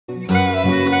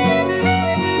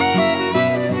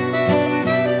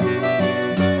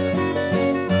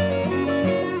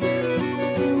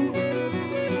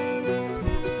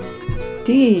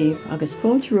Díomh agus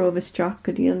fáilte romhas teach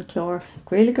go dtí an chlár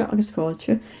Gaeilge agus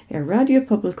fáilte ar Radio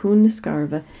Poblaciún na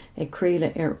Scarva ag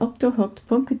craoladh ar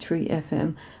 88.3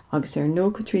 FM agus ar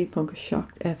 93.7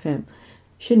 FM.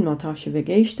 Sin má tá sé bheith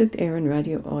géisteacht ar an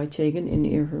radio áit éigean in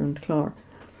iarthar an chlár.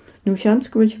 Nó seans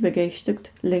go bhfuil sé bheith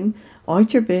géisteacht ling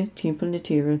áitir be timpeall na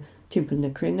tíre, timpeall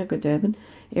na crinne go deban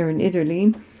ar an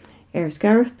idirlín ar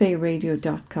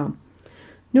scarifbayradio.com.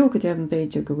 nó go deban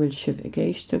beidir go bhfuil sibh ag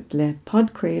géisteacht le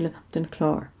podcréile den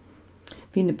chlár.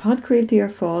 Bhí na podcréiltaí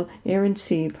ar fáil ar an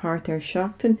siomh thart ar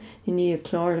seachtain i ní a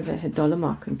chlár a bheith dul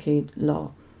amach an céad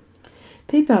lá.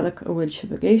 Pe bealach a bhfuil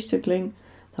sibh ag géisteacht ling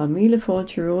tá míle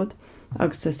fáilte ród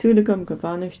agus tásúlagam go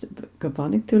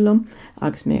bhanictúlam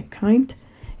agus mé caint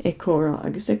ag córa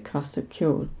agus ag casa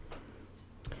ceol.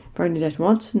 Bernadette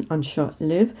Watson an seo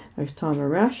live agus tá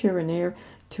marráis ar an air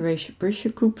tar éis brise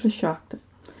cúpla seachta.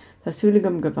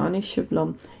 Tásúlagam go bhanig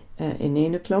siblam in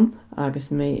éanachlum agus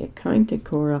mé ag caint ag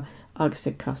córa agus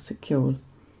ag casa ceol.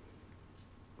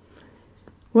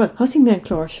 Well, hasí mé an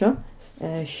chlár seo,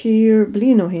 siar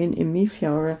blian ó hain I mí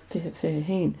feabhra fiche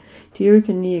hain. Díreach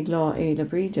an ní glá éile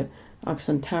bríide agus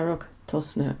an tarach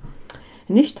tosnathe.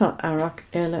 Inis tá arach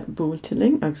eile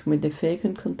búltaling agus mu de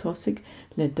fécinn chun tosaigh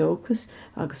le dóchas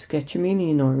agus sketchamíní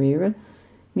in áiríre.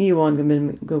 Ní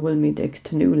bháin go bhfuil míad ag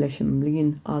tanú leis an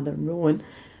mbliain adar roin,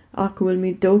 ach go bhfuil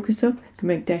míad dóchasach go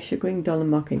mbeidh deise going dul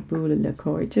amach ag búla le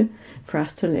cóide,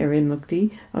 freastal ar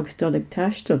imachtaí agus dul ag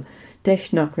teistal,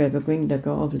 deis nach raibh a going le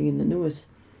gábhlíon na nuas.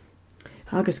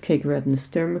 Agus cé go raibh na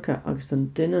sturmacha agus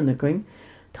an duine na going,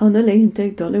 tá na léonnta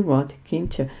ag dul I bhád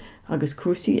cinnte agus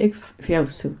cuasaí ag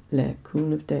fiabhsú le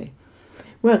cúnamh dé.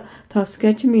 Well, tá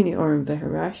sketchamíní or an bheith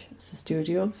arás sa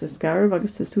stúdio, sa scarab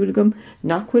agus sa súlagam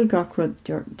nach bhfuil gachrad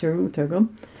dearút agam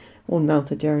ón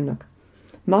málta dearnach.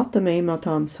 Mat a mé má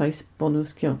tám 6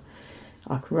 bonús ceann,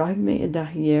 ach raibh mé I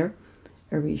dtaithíar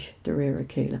a rís de réir a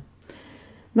chéile.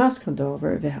 Meas chu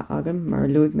dábhar a bheith agam mar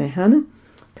luigh mé hena,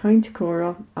 caint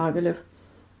córa agalah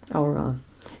árán.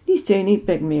 Níos déanaí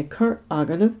beag mé chur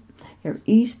agalah ar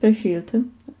íspéisialta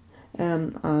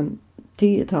an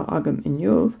tí atá agam in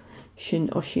Jobh sin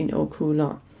osín ó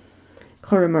cúlán.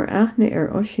 Chur mar aithne ar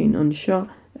osín an seo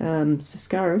sa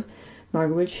scarab mar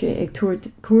bhfuil sé ag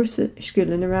cuasa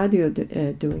sciile na radio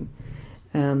doing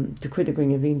de chuide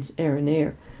going a bhíns ar an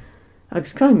air.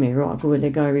 Agus cai mé rá go bhfuil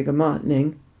ag gairí go mát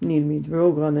ling, níl míad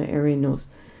rógána ar é nos.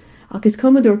 Agus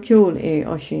comador ceol é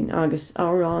osín agus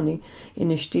áránaí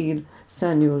ina stíl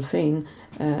Samuel féin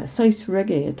 6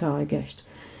 reggae atá a gceist.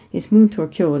 Is múntóir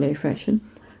ceol é freisin,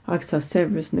 agus tá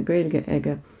Severus na Gaeilge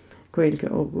aige Gaeilge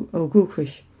ó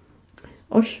gúchris.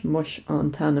 Os muis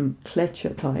an tanam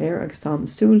cléite tá air agus tám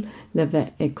súl le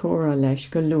bheith ag córa leis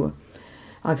go lua,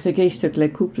 agus a géisteach le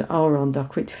cúpla árán dá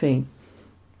chuid féin.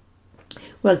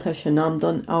 Well, tá sé nám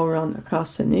don árán a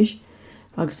casan is,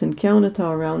 agus an ceann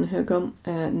atá ránathe gom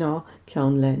ná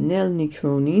ceann le Nell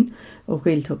Nicrónín ó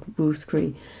Gaeltach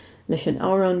Búscrí leis an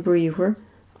árán bríomhar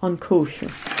an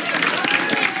cóise.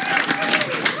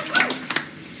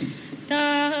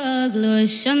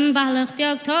 Glúis an bailach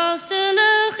beag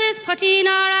tóstalach is partín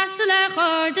ar asal ar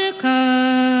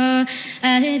chordacha.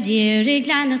 A dírig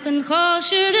gleannach an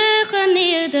chóisiúrach an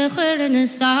iad a chur na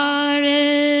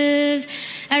staribh.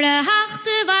 Ar a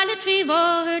hachta bhaile trí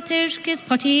bhór tuirc is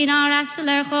partín ar asal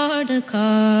ar chordacha.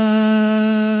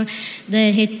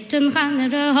 De hit an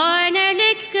chanar a háin ar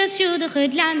licgus siúdach a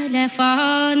gleanna le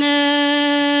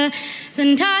fána.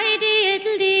 Sun tidy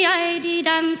iddle iddy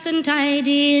dam, sun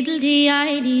tidy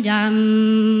iddy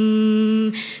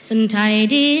dam. Sun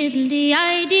tidy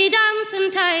iddy dam,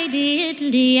 sun tidy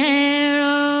iddy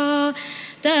arrow.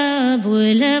 The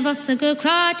bhfuile was a go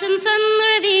crátan san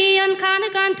raví an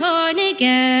canach an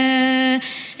tónige.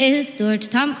 Is dúirt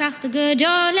tam cracht a go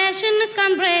deor leis na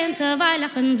scan brain sa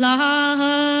bhailach an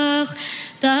blach.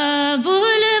 The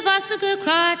bhfuile was a go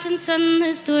crátan san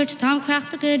is dúirt tam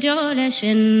cracht a go deor leis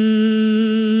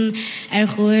sin.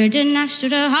 Chuir den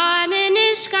nastur a háimin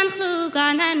is gan chlú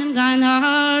gan enam gan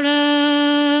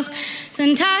árach.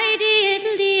 Sun tidy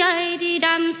iddy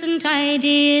dam, sun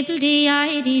tidy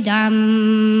iddy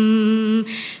dam.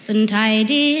 Sun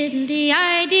tidy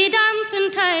iddy dam,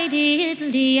 sun tidy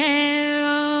iddy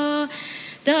arrow.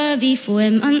 The bhí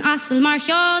fuim an asal mar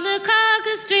cheolach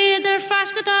agus tríidir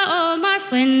freiscata ó mar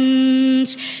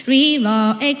fuint.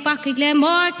 Rírá ag bacig le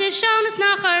mórta seanas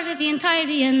nach chur a bhíon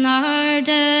tairí an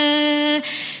arde.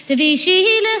 De bhí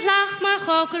síle lach mar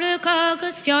chócarach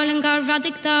agus fearlan gar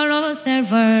radig darós ar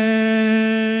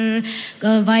bhar.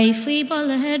 Go bhaith faoi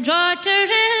bolathe drátar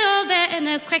ó bheith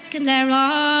ina crecin le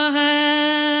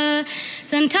ráthe.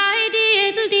 Sun tidy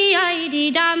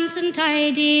iddy dam, sun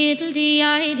tidy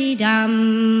iddy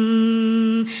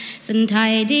dam. Sun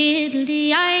tidy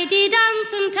dam,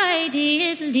 sun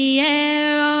tidy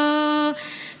arrow.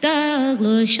 The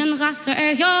glution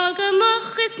gasser jolge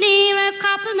moch is neer of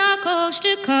kappel na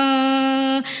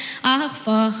kostuka. Ach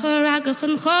facher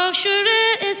aggen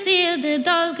choshere is hier de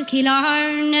dolge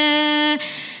kilarne.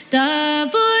 The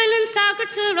voilen sager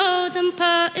to roden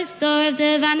pa is door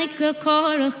de vanike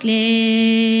korach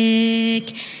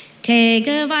glik.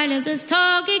 Tege weileges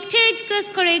tagig tigges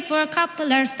korig for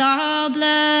kappel stable.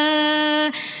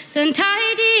 Sun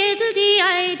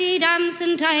tidy dam,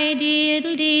 sun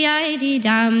tidy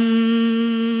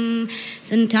dam.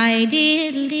 Sun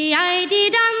tidy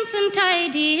dam, sun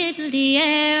tidy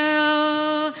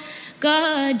arrow.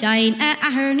 Godain a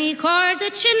herny cord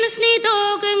the chinnes ni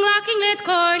dogen locking let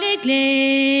corlig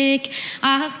glick.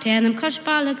 Ach tenem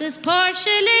koshbalagus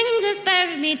porschelingus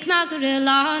bermid knagger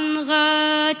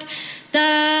langat.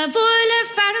 The boiler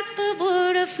farrots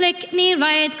bevoer flick ni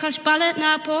ride koshballet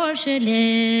na Porsche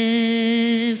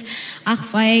live. Ach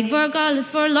feig vor galles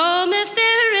for lome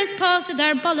fair is posted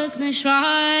our bullock na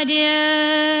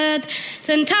shradiet.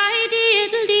 Sun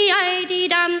tidy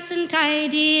dam, sun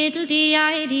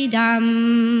tidy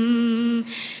dam.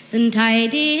 Sun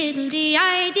tidy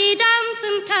dam,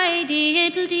 sun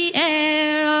tidy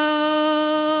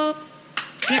arrow.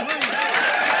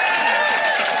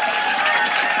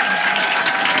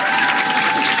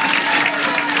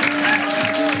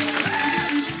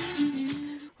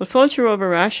 Well, fáilte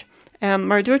overrash.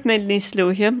 Mar dúirt méid níos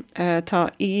luúthe tá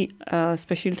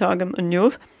speisialtágam an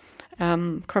neomh.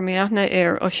 Cormiaachna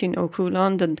Oisín Ó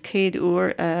Cualann den céad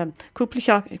uair cúpla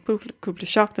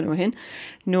seachtain ó hin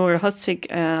nuair thosaigh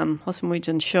thosamuid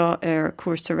an seo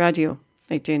cuasa radio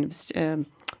ag déanamh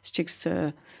stig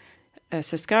sa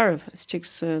scarabh stig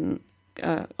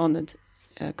anad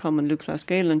Common Lucas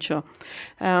Galen seo.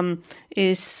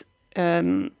 Is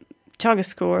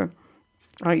teagascóir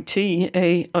IT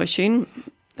Oisín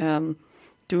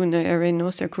dúna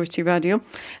nos cuasí radio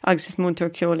agus is múntar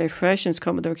ceol fresh ans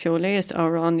commodor ceol is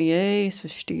árání sa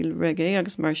stíl reggae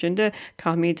agus mar sinnde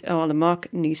caimid amach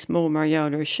níos mó mar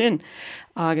jouler sin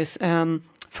agus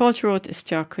fáilterót is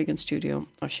teach chuig an studio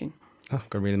Oisín.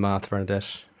 Gur mí maith mar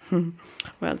deis.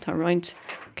 Well tá roint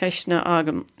ceisna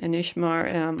agam inis mar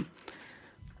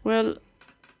well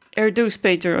dús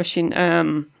Péidir Oisín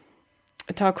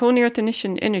tá cóníart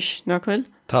inis nachfuil?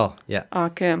 Tá, yeah.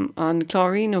 Ach an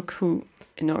chláirín ó chu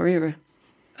in áíire.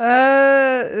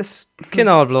 Is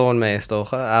cinál blóin mé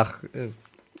tócha ach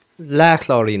le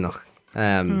chláirínach.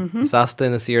 Is asta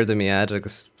ina siirda mí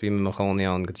agus bhí me mo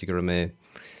cháíán go tí gur mé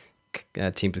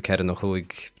timppla cean nach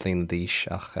chuig líon díis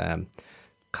ach cham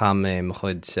mé mo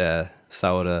chuid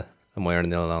saoire a muir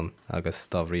an Ileán agus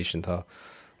dáhrí sin tá.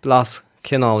 Blas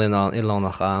cinál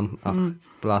Ileánach am ach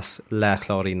blas le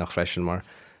chláirínach freisin mar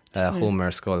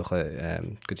chumer scoilcha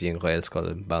go dtí an ghail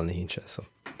scoil bailna hínse. So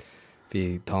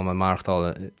bhí tá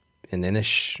marachtáil in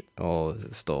inis ó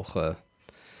stócha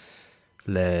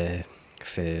le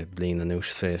fé bliana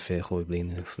nús fé chuig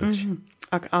bliana nús.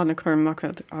 Ach anna chumach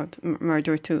mar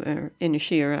dúir tú ina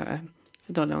siar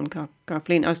dul an gar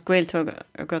blian agus ghailtó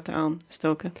a go an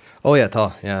stócha. Ó ja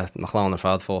tá nach láán ar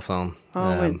fad fós an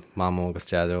mám agus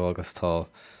teadú agus tá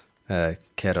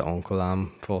ceir oncol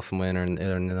am fós muoinar an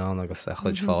Ileán agus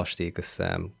chuid fáistí agus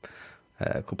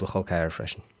cúpla chocéir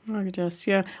freisin. Agus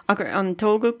agur an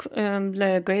tógach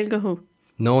le gailgathú?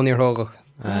 No níor thógach.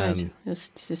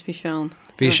 Is bhí seán.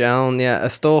 Bhí seán,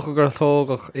 is tócha gur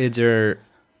tógach idir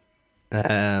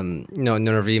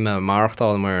nuair bhí me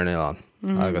marachtáil mar an Ileán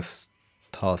agus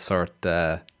tá sort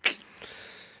tá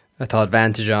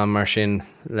advantage an mar sin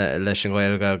leis an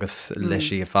ghailga agus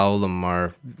leis í fálam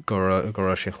mar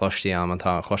gur sé chlostí am an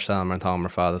chlostá am an tá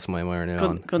mar fád is mai mar an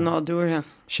Ileán. Go nádúrtha.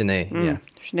 Sinné,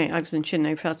 Sinné agus an sin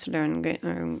é fetal ar an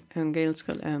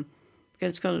géalscoil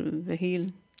bheit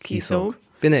híl císóg.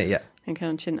 Binné, yeah. An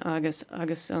can sin agus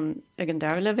an ag an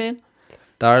dar levéil?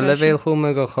 Dar levéil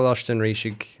chume go choláiste an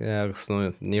ríisiigh agus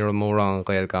ní mór an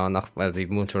ghailga nach bhfuil bhí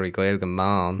mútúirí ghailga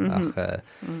máán ach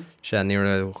sé ní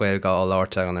ghailga á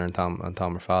láirte an ar an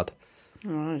tamar fad.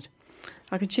 Right.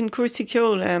 Ag sin cuasaí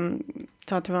ceol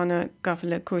tá bhana gafa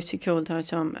le cuasaí ceol tá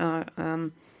sam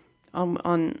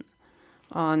an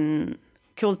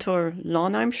ceoltóir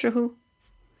lánaimsirthú?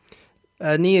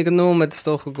 Ní ag an nóid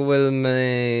stocha go bhfuil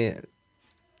mé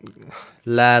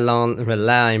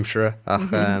leimsire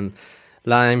ach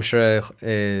leimsire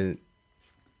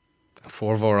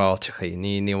fórmhóráiltechaí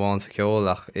ní bháin sa ceol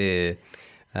ach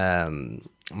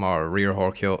mar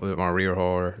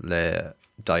riorthóir le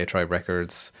Diatribe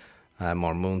Records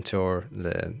mar múntóir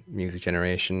le Music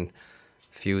Generation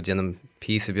fiú déanam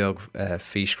pí beag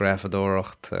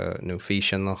físgrafadóireacht nó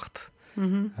físeannacht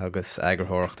agus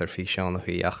agurthireacht ar fi seánna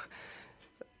chuí ach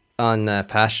an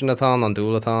passion atá an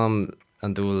dúil atá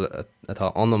an dúil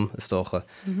atá anam is tócha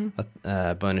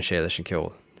buine sé leis an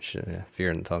ceol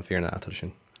fearna atal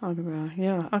sin. Agra,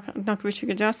 yeah. Nach bhfuil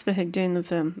go deasfa ag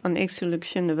déanamh an éagsúlaigh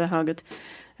sin a bheith agad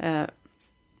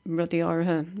rudí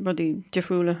átha, rudí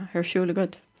difriúla arsúla go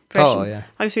Tá, yeah.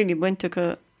 agus rilí buinte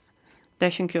go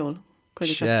leis an ceol.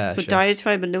 Yeah, So sure.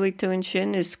 diatribe a luigh tú in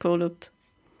sin is cólacht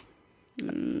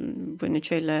buine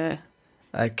sé le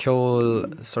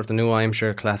Ceol sort of nu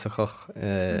aimimseir clásachach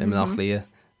im nach lia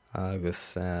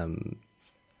agus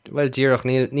well díireach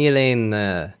níl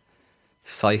éon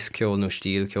 6 ceol nó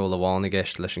stíl ceol a bháinna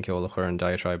gceist leis an ceol a chur an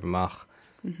diatribe amach.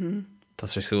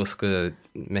 Tás ar suas go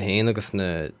me héana agus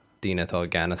na daine atá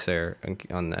ganas ar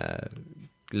an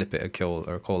lipid a ceol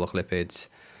ar cólach lipids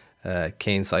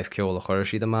céin 6 ceol a chuir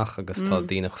siad amach agus tá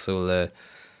daine chusúla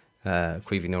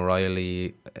Cuimhín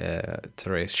O'Reilly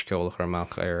tar éis ceol a chur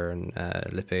amach ar an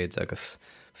lipids agus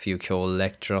fiú ceol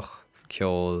lectrach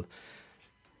ceol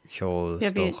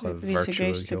stocha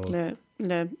virtual ceol.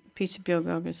 le pizza beag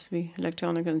agus bhí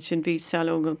electronic an sin bhí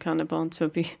salóga canabán so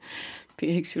bhí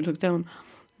éagsúlaigh dam.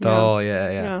 Tá,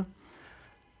 yeah.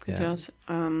 Just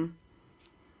an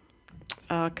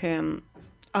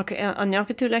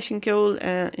neachcha tú leis an ceol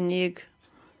iníag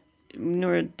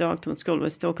nuair dácht an scoil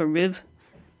was tócha rib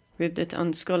dit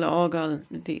an scoil ágáil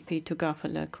bhí tú gafa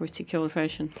le cuairtí ceol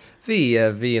freisin. Bhí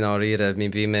an áíre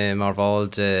bhí mé mar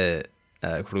bháilte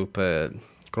grúpa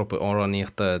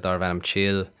óráníochta dar bhenim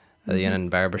chill a dhéanaan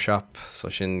barbershop so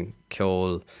sin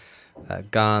ceol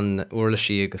gan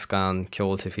uirlaí agus gan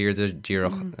ceol te fíorda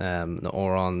díireach na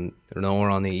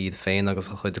óránaí iad féin agus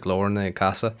a chuid glórna i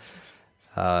casa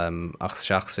ach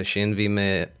seach sa sin bhí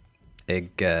mé ag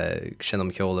sin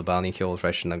am ceol a bannaí ceol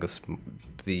freisin agus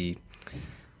bhí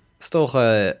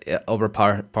stocha obair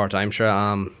part-aimseir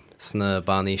am sna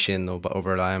bannaí sin ó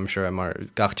obair aimseir mar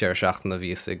gachtéar seachtainna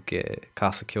bhís ag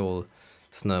casa ceol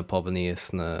sna pobaní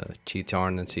sna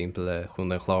títearna timp le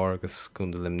chun chlár agus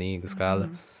chun limní agus gáile.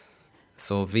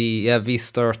 So bhí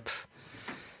start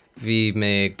bhí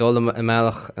mé ag dul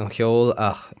meach an cheol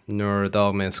ach nuair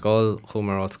dag mé an scáil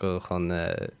chumar átscoil chun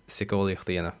sicóíocht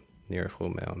dhéana níor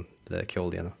chum mé an le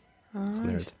ceol dhéana.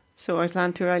 So ás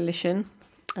lean tú eile sin?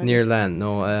 Níor lein,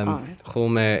 nó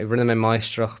chum mé rinne mé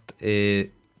maistracht i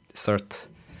sort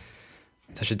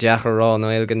tá sé deachar rá nó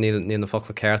éilgan níl na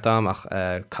fochla ceirtám ach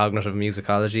cognitive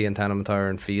musicology an tanamatar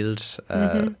an field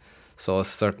so is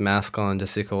sort meascáin de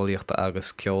sicóíochta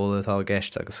agus ceol atá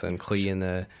gceist agus an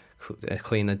chuoine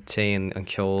téin an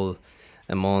ceol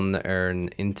amón ar an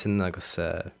intin agus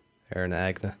ar an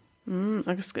aigna.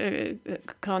 Agus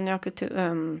cáneacha tú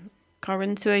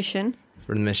caran tú é sin?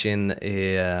 Rinne mé sin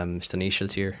i staníisiil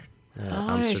tír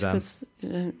Amsterdam.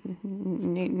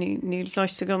 Níl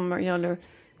leiste go marheallar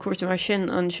cuairte mar sin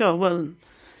an seo well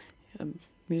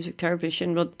music therapy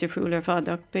sin rud difriúil ar fad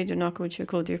ach beidir nachhfuil se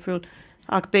có difriúil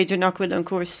ach beidir nachhfuil an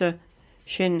cuasa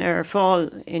sin ar fáil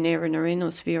in éan ar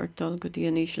inos bhíar dul go dtí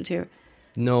aníisiil tír.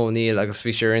 No, níl agus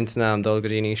bhí sé intna am dul go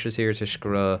dtí aníisiil tír tuis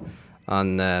go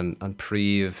an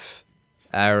príomh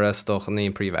aire stochan í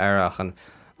príomh aireach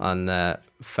an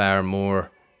fear mór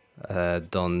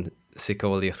don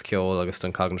sicóíocht ceol agus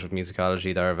don cognitive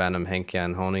musicology dar bhenim henke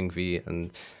an tháinig bhí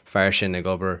an fear sin ag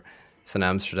obair san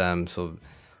Amsterdam so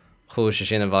chuis sé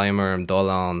sin a bhaimar am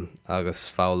dulán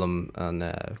agus fálam an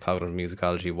cognitive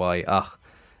musicology why ach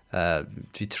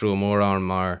bhí trú mór an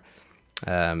mar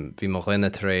bhí mo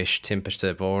rinne tar éis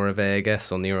timpiste bhór a bheige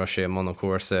so níra sé mna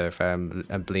cuasa ar fear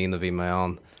an blin a bhí mé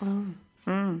an.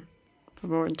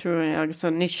 Bhór an trú agus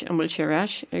an níos an bhfuil sé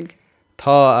reis ag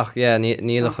Tá ach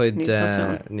níl a chuid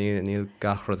níl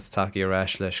gachrod takeí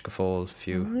aráis leis go fáil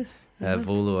fiú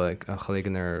bhóú a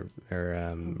choligan ar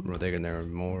rudigan ar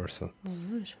mór so.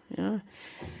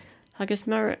 Agus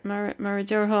mar a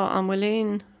dúrtha an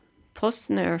bhfuilíon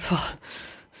postan ar fáil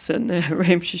san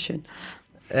réimse sin.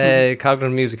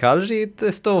 Cognitive musicology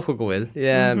is tócha go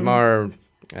bhfuil mar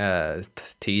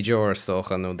tíideor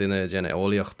socha nó duine déanana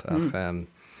óíocht ach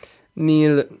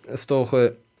níl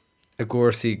tócha a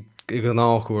gcuirsaí go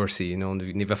náchúirsaí nó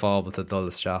ní bheith fábalta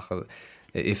dulasteach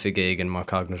ifig éigen mar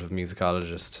cognitive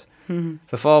musicologist.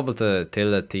 Fe fábalta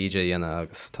tiile tíide dhéana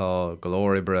agus tá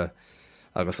golóibre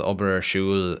agus obair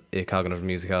arsúil i cognitive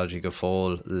musicology go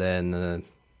fáil le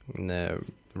na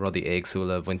rudí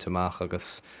éagsúla bhainteach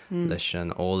agus leis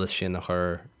an ólas sin a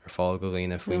chur ar fáil go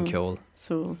riine faoin ceol.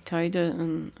 So taide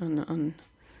an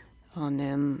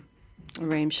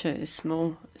réimse is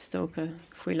smó tócha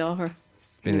faoi láthair.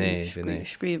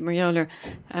 Scríomh marheallar.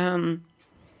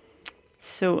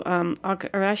 So ach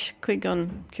ar eis chuig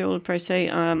an ceol per se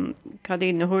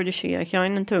cadí na thuirdaisí a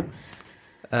cheann tú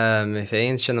Mi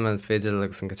féin sin an fiddle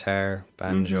agus an guitar,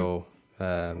 banjo,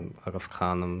 agus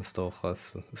canam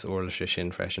stochas is orla sé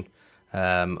sin freisin.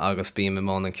 Agus bí me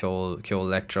man an ceol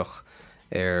lectroch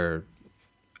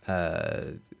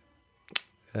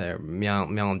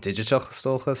meán digitach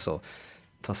stocha, so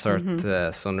tá sort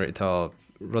sunri tá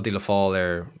rudí le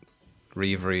fáil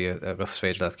riomhrí agus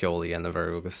féidir le ceolaí ana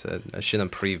bhar agus sin an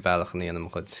príomhbealach í anam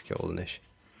chud ceolanis.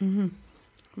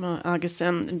 Agus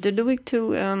de luigh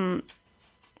tú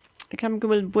ceam go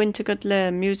bhfuil buinte go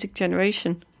le Music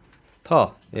Generation.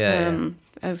 Tá,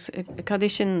 as cadí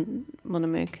sin muna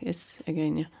méid is a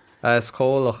ggéine. Is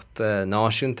cólacht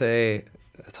náisiúnta é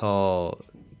tá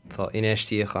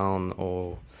inéistíoch an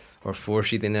ó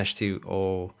fuairsiad inéistú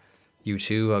ó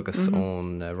U2 agus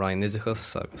ón Ryan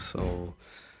Idachas agus ó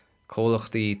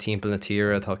cólachtaí timpeall na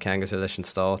tíre tá ceangas leis an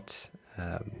stát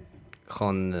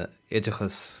chun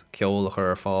Idachas ceolachar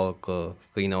ar fáil go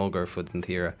ghuiógar fud an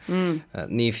tíre.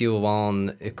 Ní fiú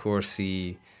bháin i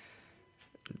cuasaí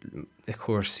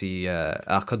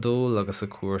acadúil agus a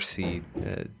cuasaí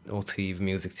ótíomh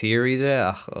music theory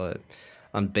ach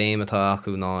an béim atá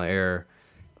acu ná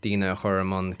díine chur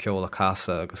am ceola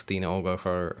casa agus díine óga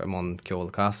chur am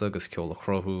ceola casa agus ceola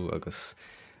chrothú agus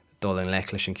dul an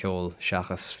lech leis an ceol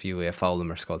seachas fiú fála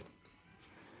mar scoil.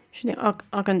 Sinné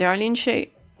ach an dearlíonn sé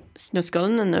na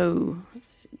scoilna nó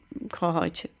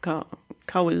cáid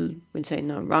cáhfuil bhfuil sé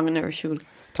na rangan ar siúil.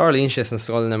 Tarlíonn sé an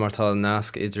scoilna mar tá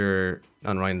nasc idir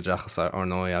an Ryan Idachas ar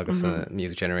nó agus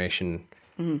Music Generation.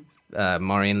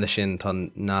 Mar aon lei sin tá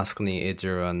nascaní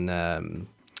idir an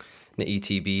na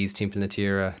ETBs timpeall na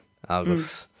tíre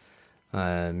agus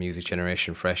Music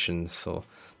Generation freisin, so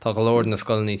tá go leor na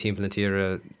scoilnaí timpeall na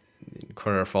tíre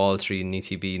chur ar fáil trí an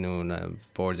ETB nó na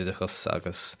Bord Idachas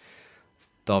agus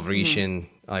dábhrí sin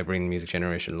bring Music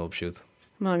Generation lobsúd.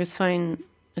 Agus féin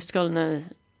na scoilna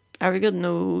agad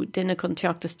nó duine chun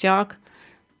teachtas teach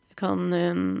chun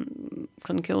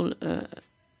ceol a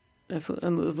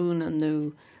bhúna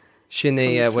nó sin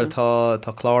é bhfuil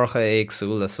tá chláiricha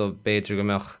éagsúla so béidir go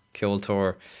meach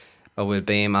ceoltóir a bhfuil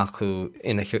béim acu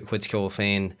ina chuid ceol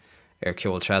féin ar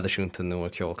ceol tradiisiúnta nó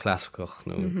ar ceol clásicach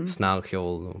nó snáil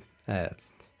ceol nó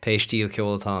péistíl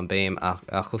ceol atá an béim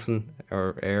achusan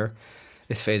ar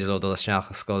is féidir le dul isteach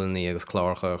a scoilnaí agus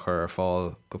chláiricha chur ar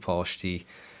fáil go páistí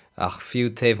ach fiú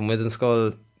taobh an muid an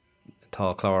scoil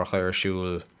tá chláiricha ar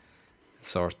siúil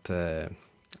sort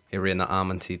I rinne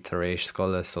ammantí tar éis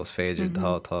scoile sos féidir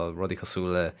tá rudí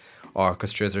cosúla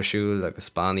orchestras ar siúil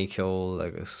agus Spánaí ceol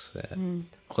agus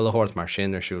chuilehoirt mar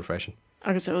sin ar siúil freisin.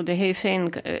 Agus ó de hé féin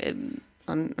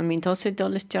an mín tá sé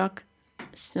dolisteach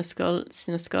sna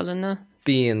scoilna?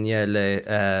 Bíon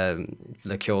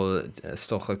le ceol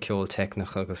stocha ceol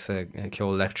technach agus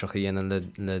ceol lectrach a dhéanaan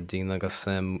le dín agus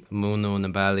múnú na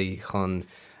bailí chun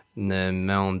na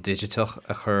meán digitach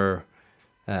a chur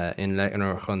in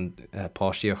chun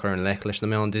páistí a chur an lech leis na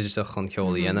meán digitach chun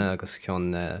ceol dhéana agus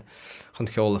chun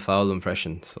ceol a fálam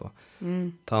freisin. So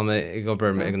tá i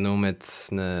gobar ag nóid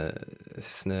sa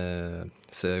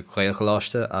chréalcha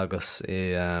láiste agus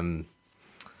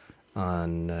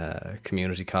an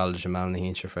Community College a meán na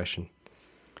hínse freisin.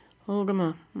 Óga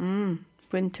má,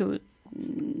 buin tú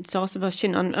sásta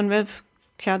sin an raibh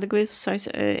cead a gcuibh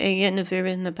dhéanamh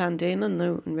bhíre na pandéman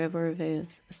nó an raibh ar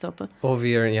bheith a stoppa? Ó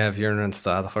bhíar an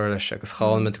stad chuir leis agus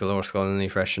cháilmid go leir scoilnaí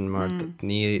freisin mar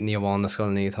ní bháin na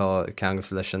scoilnaí tá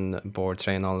ceangas leis an board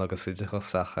tréáil agus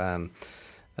Idachasach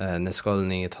na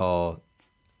scoilnaí atá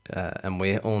an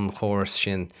bhaith ón chóras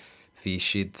sin bhí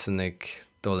siad sannig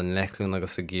dul an lechlún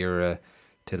agus a ggéire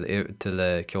til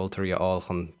le ceoltarí áil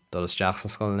chun dul isteach san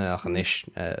scoilna ach an isis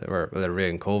bhfuil a ré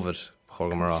an COVID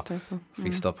chóga marrá hí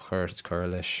stop chuir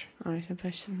leis. Áit an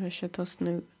peiste sé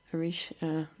tasnú a ríis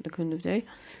leúnmh dé.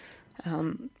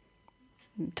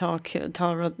 Tá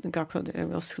rud gachad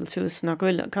ar oscail túús nach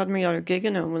bhfuil cad mí ar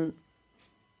gigan ó bhfuil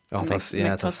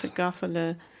gafa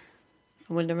le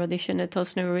bhfuil na rudí sinna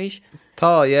tasnú a ríis?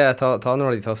 Tá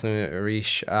nóirí tasnú a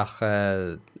ríis ach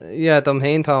dom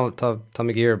héin tá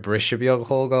me ggéir brise beag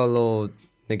thóga lo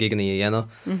na giganí a dhéana.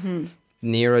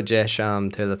 Ní a de sem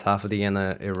til a tafadaí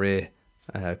dhéana i ré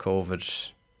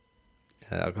COVID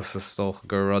agus is stoch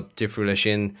gur rud difriú lei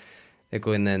sin I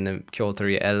gcuin na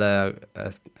ceoltarí eile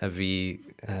a bhí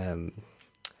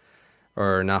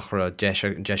ar nach ra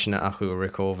deisina acu ri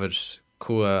COVID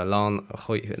cua lán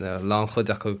chud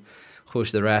acu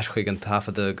chúis de réis chuig an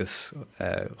tafada agus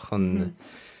chun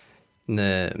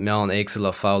na meán éagsú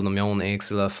le fáil na meán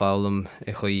éagsú le fálam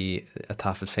I chuí a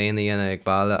tafad féinna dhéana ag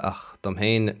bailile ach dom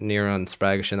héin ní an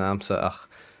sppraige sin amsa ach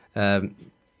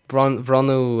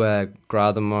bhranú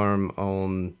gradamorm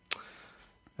ón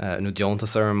nó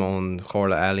deontas arm ón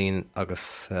chorla eilín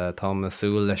agus tá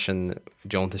masúil leis an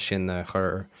deontas sin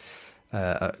chur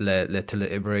le tuile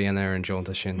ibrion ar an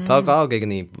deontas sin. Tá gá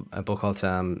ganí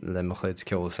buáilte le mo chuid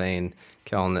ceol féin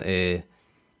ceann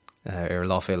ar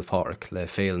Lawfield Park le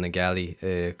féil na Galí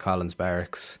Collins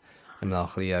Barracks im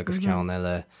nachlí agus ceann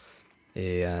eile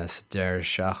sa deir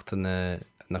seachtainna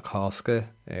na Cásca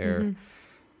ar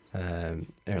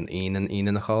an inan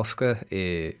na Cásca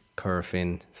chur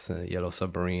fin sa Yellow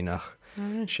Submarine ach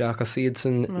seachas siad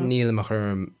san níl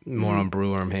chur mór an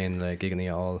brú arm héin le giganí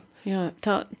all.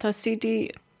 Tá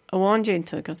CD amháin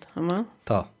déanta agad, amá?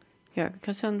 Tá.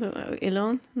 Cos an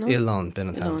Ilan? Ilan bin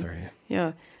an tantar,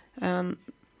 yeah.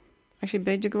 Actually,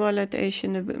 beidir go bhfuil é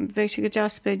sin bheith si go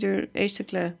deas beidir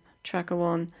éisteach le track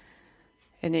amháin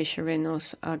in é se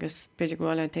rinnos agus beidir go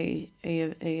bhfuil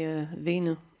é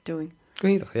bhíú doing.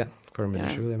 Gríadach, chur mé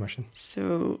siúla mar sin.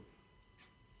 So,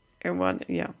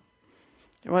 bhil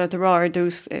a rá ar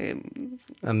dús...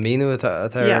 An míú atá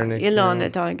Ilan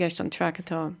atá gceist an track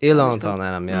atá. Ilan tá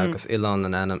anam, agus Ilan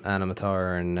an animatá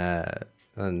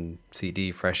an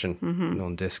CD freisin nó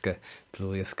an disca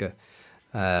dlúisce.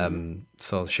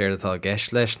 So séir atá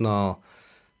gceist leis ná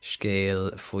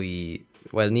scéal faoi...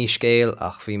 Well, ní scéal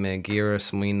ach bhí mé gíre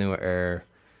smaoinú ar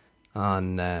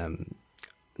an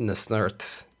na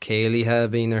snirt céalaithe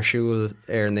bhíon ar siúil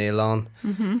ar Néilán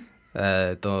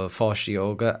do fáistí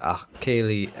óga ach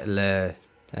céalaí le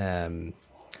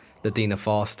daoine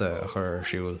fásta a chur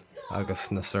siúil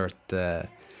agus na suirt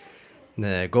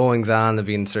na goings an a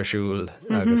bhíon ar siúil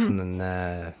agus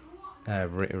na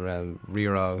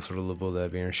rirágus rulabúla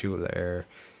bhíon siúil ar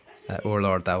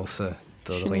Urlár Dawsa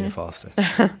do dhaoine fásta.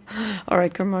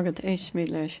 Alright, gur mágad éis mí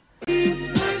leis.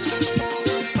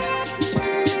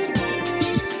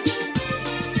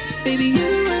 Baby, you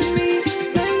and me,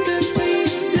 land and sea,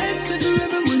 let's live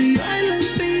forever where the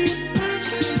islands be.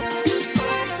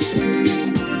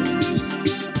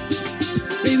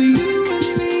 Baby, you and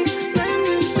me, land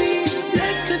and sea,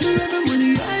 let's live forever where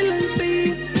the islands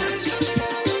be.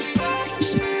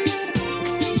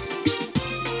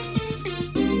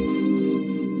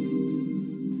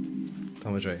 Tá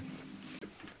dre.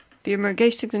 Bhí mar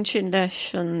géisteach an sin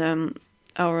leis an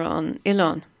ára an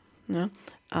Ilan,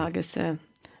 agus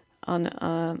an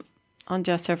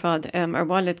deas ar fad ar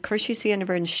bhilid chuirsí sí an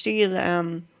bhar an stíl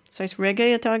sais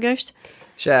reggae atá gceist?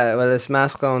 Well, is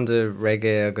meascán de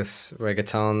reggae agus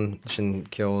reggaeton sin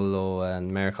ceol ó an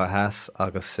America Haas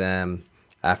agus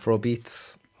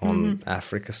Afrobeats ón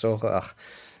Africa stócha ach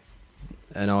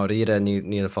an áíre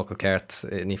ní focail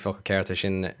ceart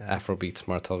sin Afrobeats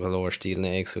mar tá go leir stíl na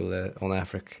éagsúla ón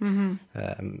Afric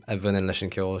a bhuiine leis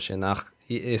an ceol sin ach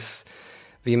is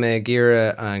bhí mé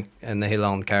gíre an na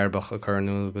Highland Carbach a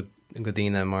chunú go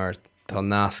dtíine mar tá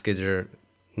náskidir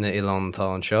na Ilan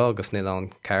tá an seo agus na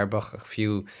Highland Carbach ach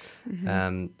fiú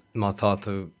má tá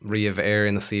tú riamh air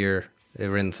in na sir I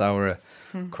rinn saoire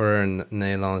chuann na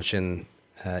Highland sin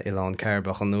Highland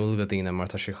Carbach an núl go dtíine mar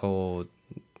tá sé go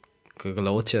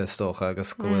golóite stocha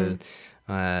agus gohfuil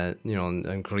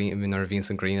an green ar vín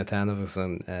an green tanmh agus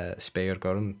an spéir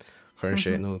gom chuir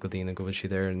sé nó go dtíine go bhfuil si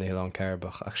ir na Highland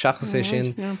Carbach ach seachas é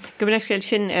sin go bhfuil scéil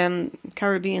sin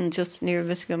Caribbean just níor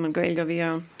viscam an gail go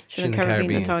bhí sin an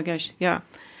Caribbean atá gceist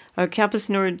a ceapas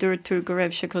nuair dúir tú go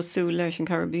raibh se cosú leis an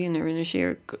Caribbean ar ina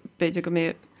siar beidir go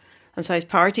mé an sais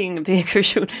partying a bhí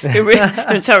chuisiú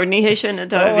an saoir níhé sin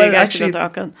atá bhí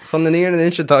acan chun na níor an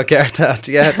inse tá ceartta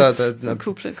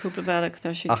cúpla bailach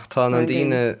tá si ach tá an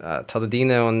daine tá a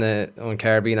daine ón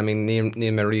Caribbean I mean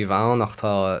ní mar riomhán ach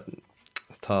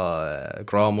tá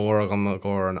grámór go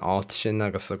gur an áit sin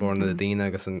agus a gur na daine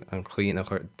agus an chuoin a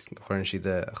chuann si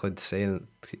de chud sé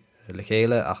le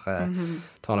chéile ach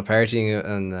tá na partying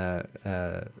an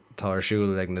tá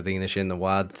arsúil ag na daine sin na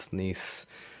bhad níos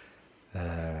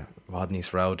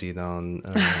rowdy ná an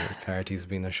parties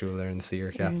bín arsúil ar an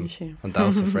sir ceapan an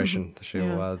dása freisin tá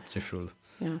siú bhad difriúil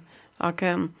ach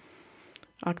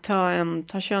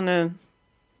tá se anna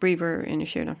bríomhar ina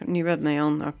siúr ní raibh mé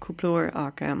an ach cúplúir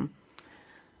ach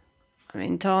I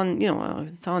mean, tá an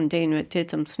déanú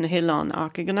titams na Highland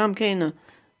ach I gan am céine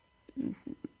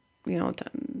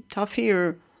tá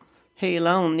fíor hé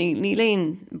lán ní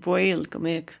léon bhil go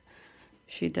méid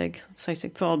siad ag saigh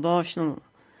fáil báis nó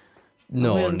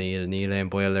ní léon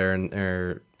buil ar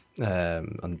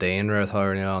an déanra atá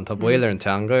an tá buil ar an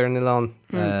teanga ar Nián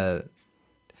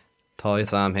tá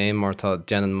is am héim mar tá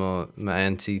déanaan má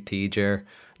NCTidir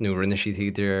nó rinne si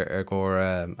tíidir ar ggóir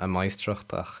a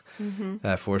maistracht ach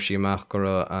fuair si amach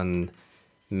go an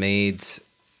méid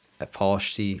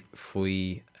páistí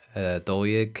faoi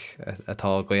dóigh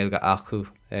atá gailga acu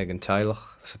ag an teilech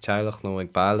sa teilech nó ag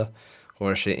bailile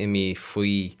chuir sé imi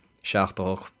faoi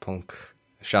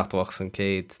 7.7 san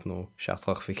céad nó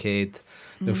 7 fi céad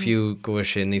nó fiú goir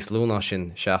sin níos lúna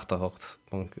sin 7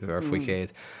 ar faoi céad.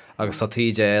 Agus tá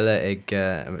tíide eile ag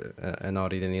an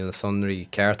áí den íle sonraí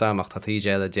ceirta amach tá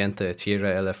tíide eile dénta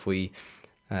tíre eile faoi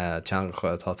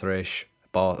teangacha atá éis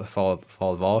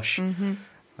fáil bháis.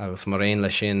 Agus mar réon lei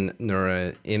sin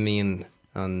nuair imíonn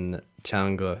an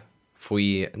teanga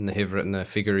faoi na hihre na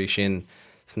figurí sin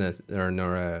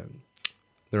nuair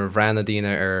bhreanna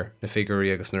daine ar na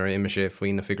figurí agus nuair imime sé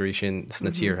faoin na figurí sin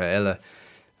sna tíortha eile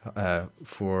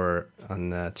fuair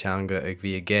an teanga ag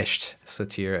bhí a gceist sa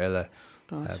tír eile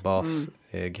bás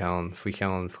ceann faoi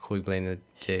ceann chuig bliana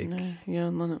téag.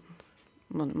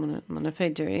 Mana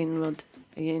féidir aon rud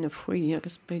a dhéanamh faoi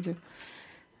agus beidir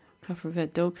caithfar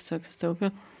bheith dógus agus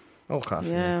tóga. Ó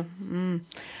caithfar.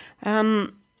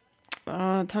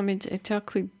 Tá míid ag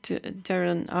techuig dear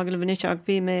an agla bhaníte ag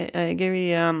bhí mé géirí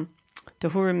de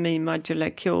thuair mí maidir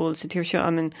le ceol sa tíir seo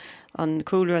an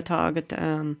coolar atá agat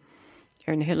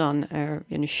ar na hián ar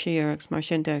ina siar agus mar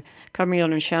sin de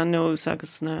camíon an seanós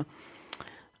agus na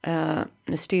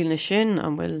stíl na sin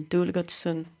an bhfuil dúlagat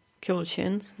san ceol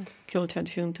sin, ceol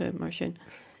tradiisiúnta mar sin.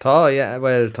 Tá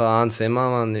bhfuil tá an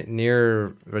simá an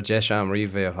níor raéis am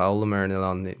riomh a hálamar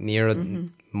an níor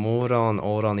mór an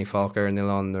órán í fácar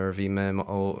nilán ar bhí me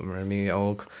mar mí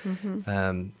óg.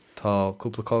 Tá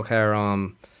cúplacó chéir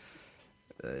am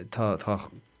tá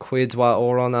chuidhá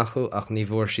órán acu ach ní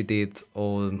bhór si déad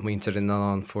ó muintear in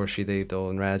an fuór si déad ó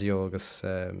an radio agus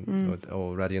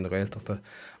ó radio na Gaeltachta.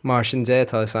 Mar sin dé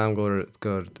tá sam gur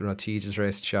tíidir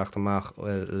rééis teach amach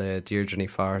le díirdraní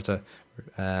fearrta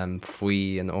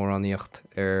faoi an óráníocht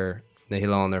ar na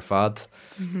Hián ar fad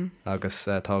agus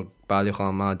tá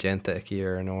bailúchán má dénta aici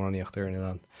ar an óráníocht ar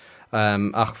na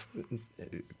Hián. Ach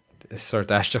is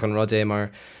suirt eisteach an rud é mar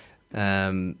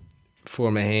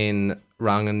fuair mé héin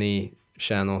ranganí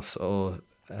seanos ó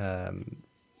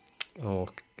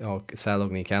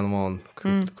saolagní ceanháin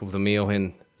cúpla mío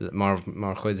hin mar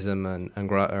chuidism an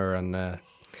gra ar an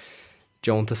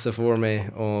Jonta sa fuair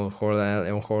mé ó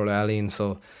chóirla eilín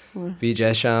so bhí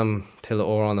dé sem tuile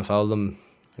órán a fálam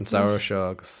an saoir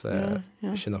seo agus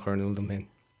sin nach chuirnúldam hen.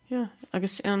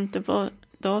 Agus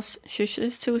dás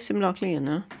tú sim lech líon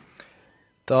na?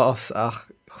 Dás ach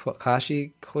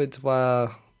chaisí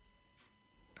chuidhá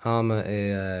ama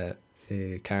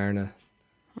i cairne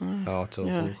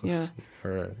átóchas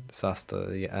ar sasta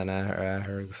an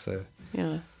aithir agus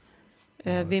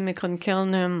bhí me chun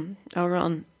ceann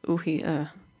árán uí a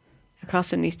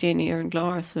casan níos déine ar an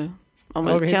gláir so an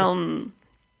bhfuil ceann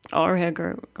áthe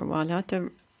gur bháilete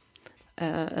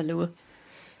a lua.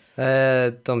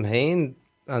 Dom héin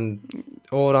an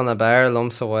órán a bear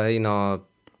lomsa bhhaí ná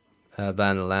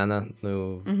ben lena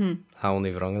nó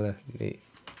hánaí bhrangile ní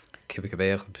cibh go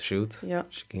béach besút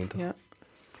cínta.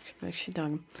 Si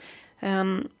dagam.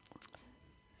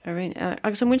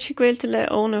 Agus an bhain si gcuilte le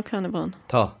ónó Canabán?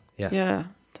 Tá,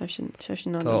 tá sin Tá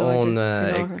ón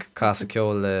ag casa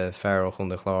ceol le fearr chun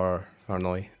de chlár ar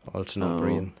 9 áilte nó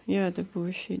bríon. De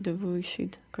bhuaigh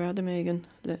siad grada mégan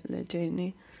le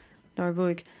déanaí nar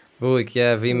bhuaig. Bhuaig,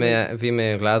 bhí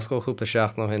mé Glasgow chúpla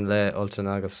seach nó hin le áilte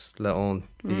agus le ón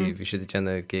bhí siad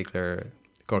déanna géiglar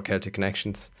gur Celtic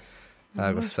Connections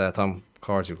agus tá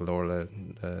cardú go leir le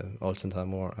áiltanta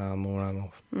mór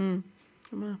amó.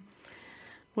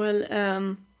 Well,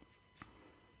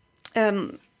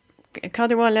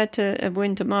 cad bháil le a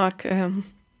bhaint amach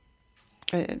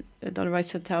dal bhaid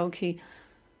sa táchaí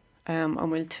an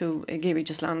bhfuil tú i ggéirí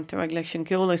just leantar ag leis an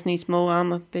ceol agus níos mó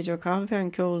ama beidir cábh ar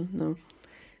an ceol nó?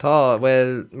 Tá,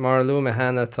 well, mar lu me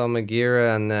hena tá me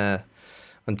gíire an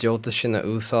deolta sin a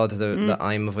úsáid le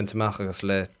aim a bhaint amach agus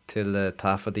le til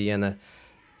tafa dhéana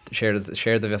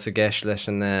séir a bheits a gceis leis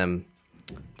an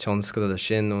tionscoil le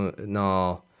sin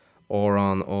ná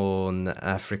órán ón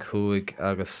Afric Thuaig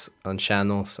agus an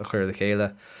seanós a chuir le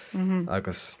chéile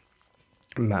agus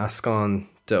meascán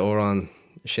de órán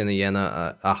sin a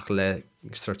dhéine ach le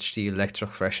sort stíl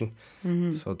leictrach freisin.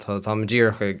 So tá me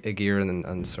ddíach a ggéireann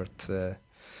an sort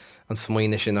an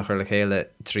smaoine sin nach chuir le chéile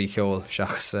trí cheol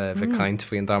seachas bheith caint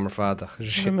faoin damar fad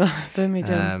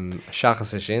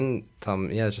seachas sin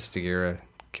just a ggéire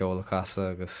ceol a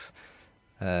casa agus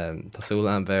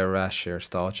tásúla an bheith reis ar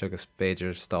stáit agus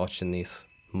beidir stáit sin níos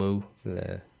mú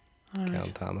le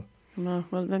cean tamil.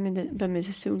 Well, be mé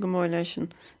isú go mór leis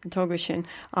an tógra sin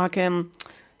ach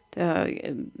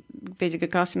beidir go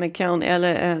casa mé ceann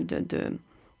eile de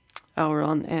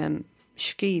árán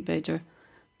cí beidir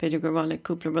gur bhile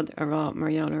cúpla rud ará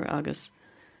marheallar agus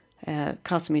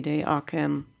casamí dé ach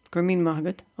gur mín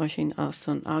maigad á sin as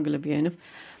an agla bhéanamh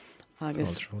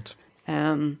agus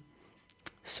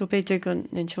So beidir gon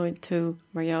enjoyed tú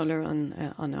marjouler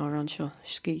an áran seo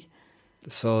ski.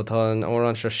 So tá an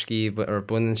órán se cí ar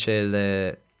bunan sé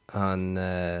le an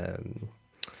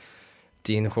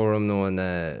dín chóm nó an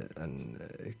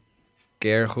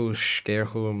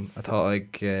géirchúm atá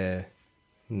ag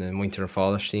na muintear an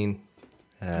Fálastín.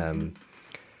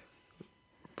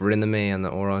 Rinne mé an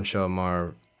órán seo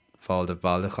mar fáil de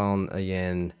bhallachán a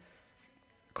dhéon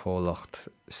cólacht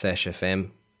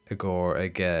 6FM a gcóir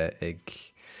ag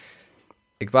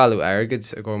bhallú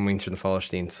airgid a gcóir muintear na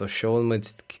Fálastín. So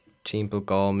seolmuid timpeall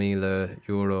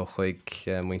 €2,000 chuig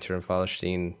muintear an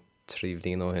Fálastín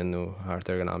tríomh ó hinú thart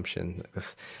ar an am sin.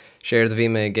 Agus séir de bhí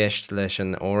mé gceist leis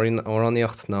an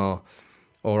óráníocht ná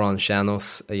órán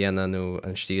seanos a dhéana nó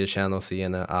an stíl seanos a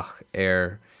dhéana ach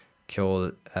ar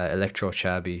ceol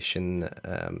electrochabí sin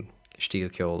stíl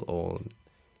ceol ón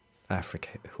Africa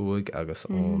thuaig agus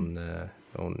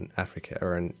ón Africa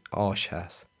ar an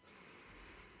áistheas.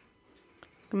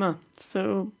 Gama,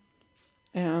 so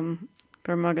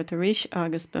gur magad a ríis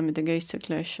agus be me de géiste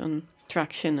leis an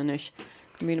track sin anis.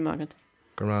 Go míle magad.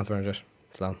 Gur maith mar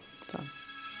slán.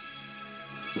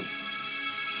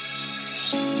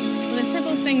 Well, there's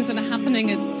several things that are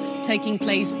happening and taking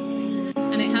place,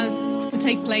 and it has to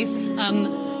take place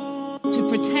to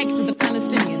protect the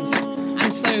Palestinians.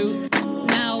 And so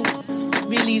now,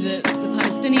 really, the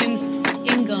Palestinians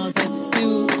in Gaza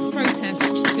who protest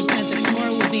because that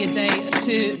tomorrow will be a day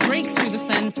to break through the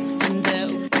fence and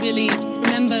really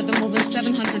remember the more than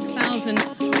 700,000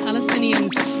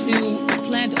 Palestinians who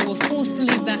fled or were forced to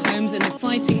leave their homes in the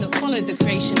fighting that followed the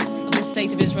creation of the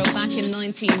State of Israel back in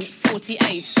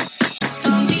 1948.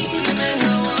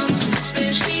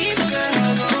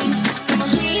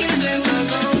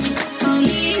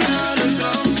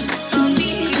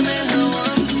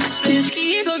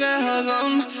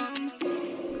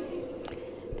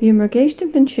 Bhí mar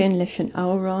géisteach den sin leis an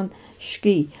árán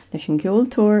cí leis an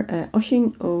gceoltóir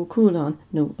Oisín ó Cúlán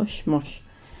nó Uismos.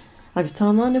 Agus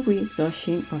támán a bhuaigh dá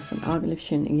sin as an agaibh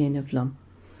sin a dhéanamh lam.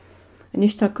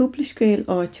 Anis tá cúpla scéal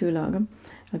áitiúil agam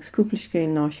agus cúpla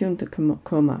scéal náisiúnta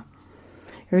comá.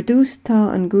 Ar dús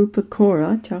tá an grúpa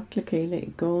córa teach le chéile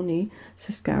i gcónaí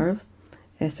sa scarabh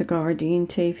sa Gardaín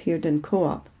taobh hir den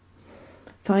co-op.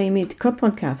 Fáimid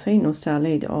cupán café nó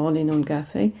saléad all-in ón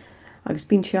café agus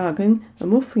bín seagan a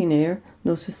muffrin air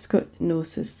nó sa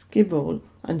skibból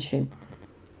an sin.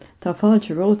 Tá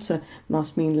fáilte rótsa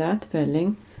más mín leat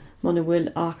bhelling mana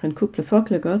bhfuil ach an cúpla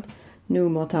focail agad nó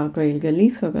má tá gailge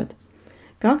líf agad.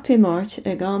 Gach té máirt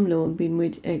ag amlón bín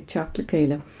muid ag teach le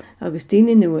chéile agus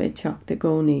daoine nua ag teach de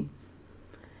gcónaí.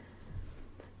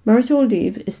 Mar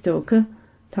sóldíobh is tóca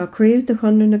tá craobh de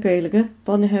chunú na Gaeilge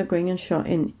bonathe going an seo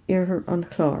in iarthar an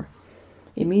chlár.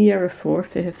 I mí ar a 4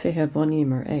 bhaní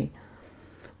mar é.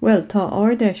 Well, tá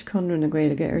ádeis chunú na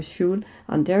Gaeilge ar siúl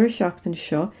an deire seachtain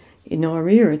seo in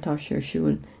áíar atá sé ar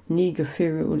siúl ní go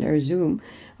fiúil ar Zoom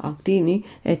ach daoine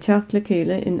ag teach le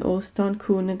chéile in óstán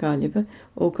cúna Gaillimhe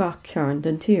ó gach cearn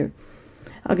den tír.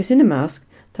 Agus ina measc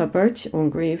tá beirt ón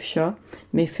gréibh seo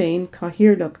mé féin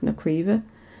cathaoirleach na críomhe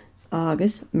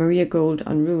agus Maria Gold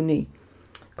an Rooney.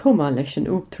 Comá leis an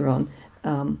uachtarán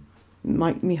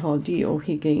Mike Micheál D ó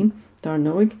Higéin dar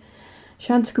nóig.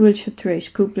 Seans go bhfuil se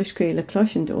trééis cúpla scéile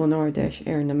cloisiint ón ádeis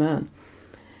ar na man.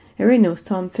 Ar inos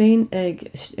tá féin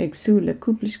agsúla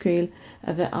cúpla scéil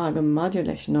a bheith agam maidir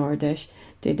leis an ádeis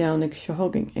dé damhnaigh se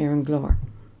thugaing ar an glár.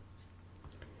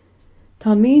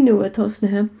 Tá mí nua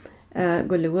tosnathe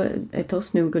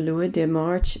tosnú go luath de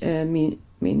máirt mí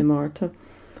na Márta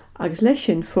agus leis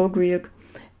sin fógraíodh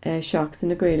seachtain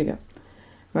na Gaeilge.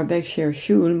 Mar beidh sé ar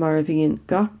siúl mar a bhíonn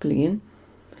gach bliain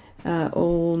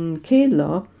ón céad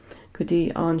lá go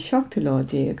dtí an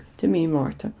 17 de mí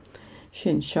Márta.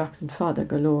 Sin seachtain fada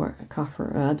go leor a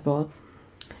caithfar a admháil.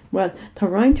 Well, tá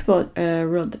roinnt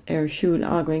rud ar siúl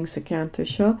againg sa ceantar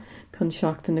seo chun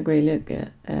seachtain na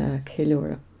Gaeilge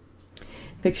céiliúra.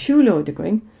 Beidh siúlóid a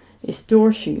going is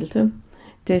dóir síalta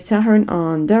de sathrann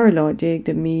an 12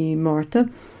 de mí Márta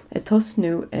a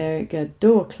tosnú ag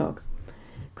 2:00.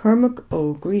 Cormac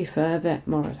ó Gríofa a bheith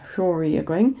mar seoirí a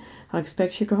going agus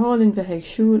beidh sé go hálinn bheith ag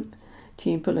siúl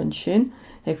timpeall an sin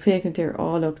ag fécant ar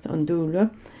álacht an dúla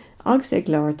agus ag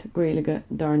leabhart Gaeilge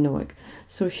dar nóig.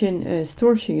 So sin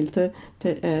stóir síalta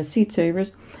Seat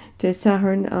Savers de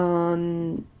sathrann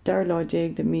an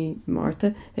 12 de mí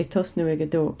Márta ag tosnú ag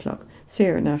 2:00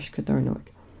 séar an aisce dar nóig.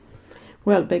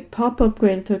 Well, beidh pop-up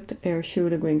Gaeltacht ar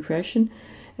siúl a going freisin,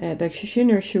 beidh sé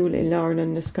sin ar siúl i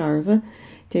Learlan na Scarva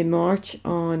de máirt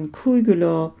an 5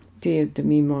 de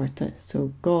mí Márta,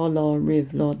 so 2 lá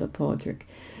rih lá de Pádraig.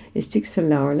 Is tí sa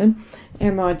Learlan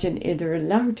ar maidin idir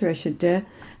lehartréise de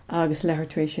agus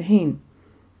lehartréise hain.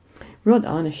 Rud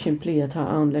anna siimplí atá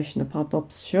an leis na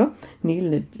pop-ups seo, níl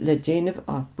le déanamh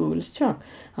ach búlas teach,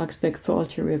 agus beag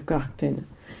fáilte riamh gach duine.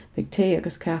 Beag té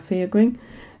agus caffé a going,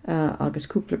 agus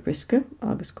cúpla brisca,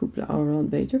 agus cúpla árán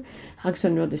beidir, agus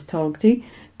an rud is tágtaí,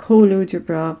 cóúidir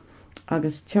bra,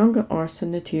 agus teanga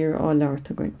arsan na tír á leart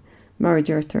a going. Mar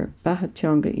deirtar bathe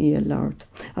teanga í a leart.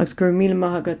 Agus gur míle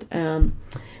maithagad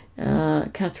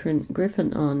Catherine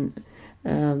Griffin an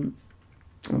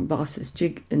bás is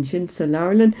jig an sin sa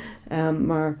leirlinn,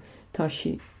 mar tá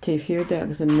si taobhhirirde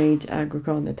agus an méid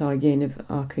agracán atá dhéanamh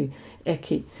acu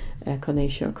eici chun é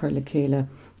seo chuir le chéile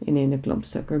in éana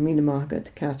glumsa, gur míle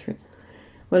maithagad Catherine.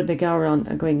 Well be gárán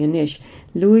a going inis,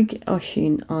 luig á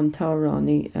sin an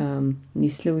táránaí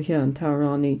níos luúthe an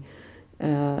táránaí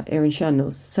ar an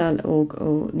seannos, sal óg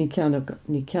ó ní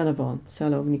ceanabháin,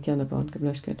 sal óg ní ceanabháin go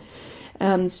bleiscin.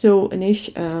 So inis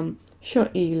seo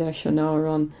í leis an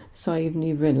árán saibh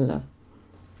ní rinneile.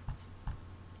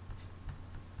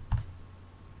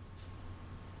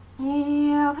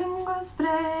 Níor ringus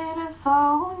brein is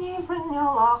á ní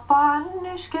rinneolach ban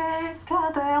is gés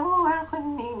cadéil ar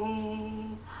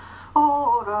chuníní.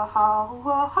 Óra há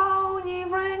ní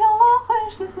rinneolach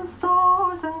is a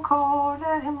stort an cór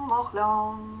ar imach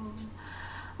lán.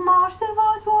 Mar sy'n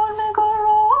fod wôn me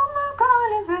gorón a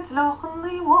gael I fydd lochan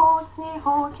li wot ni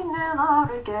hocin en ar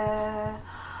y ge.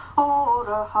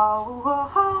 Óra há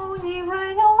ní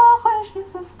rinneolach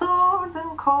is a stort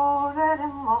an cór ar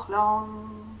imach lán.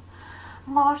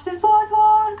 Mar sy'n fod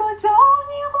war go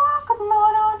dawn I lacad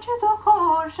nor an sydd o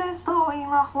chor sy'n stoi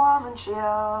nach wam yn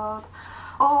siad.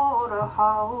 Óra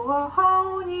há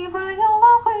ní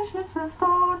rinneolach is a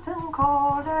stort an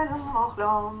cór ar imach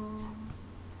lán.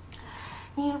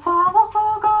 Níl fáilach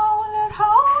a gáil ar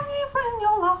há ní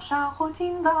rinneolach sean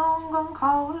chutín dang an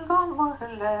cáil gan muthe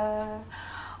le.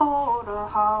 Óra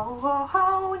há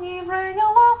ní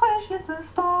rinneolach is a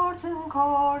stort an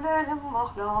cór ar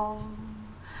imach lán.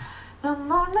 Gan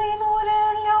ornaí nuair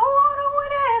ar leabhar a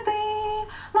bhuair éadaí,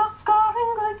 nach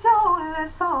scaring go deol le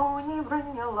sá ní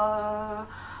rinneolach.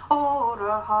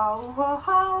 Óra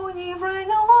há ní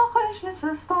rinneolach is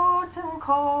a stort an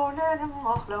cór ar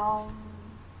imach lán.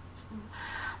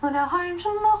 When a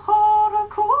heimshin na chor a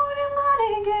cwr in ar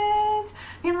I gyd,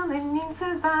 in an inning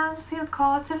sydd fan sydd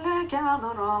cod le gan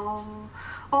o ron.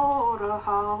 Óra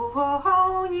há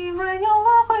ní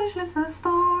rinneolach is a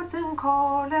stort an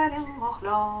cór ar imach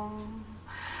lán.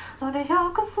 Nor I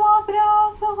agus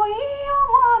slabrias a hui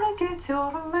am ar a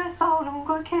gitior me sálam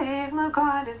go céir na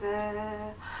gael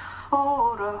bhe.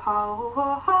 Óra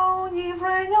há ní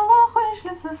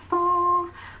rinneolach is a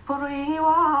stort,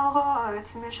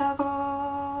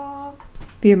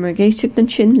 Bhí mar géisteach den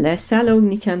sin le salóg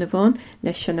ní ceanabháin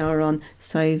leis an árán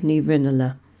saibh ní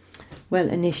rinneile. Well,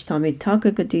 inis tá méid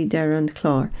tagtha go dtí deir an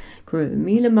chlár, gur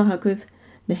míle maithagah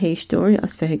na héistóir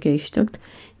as bheith géisteacht,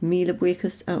 míle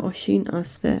buchas a osín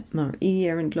as bheith mar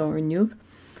ar an glár inniuh,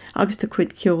 agus tá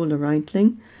cuid ceol a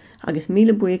Reintling, agus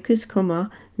míle buchas cuma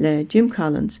le Jim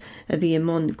Collins a bhí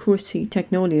imón cuasaí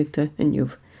technoliaachta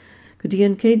inniuh. Go dtí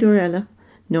an céadúir eile,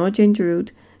 ná Jane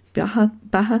Derúd,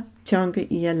 batha teanga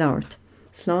I a labhart.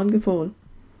 Slán go fóil.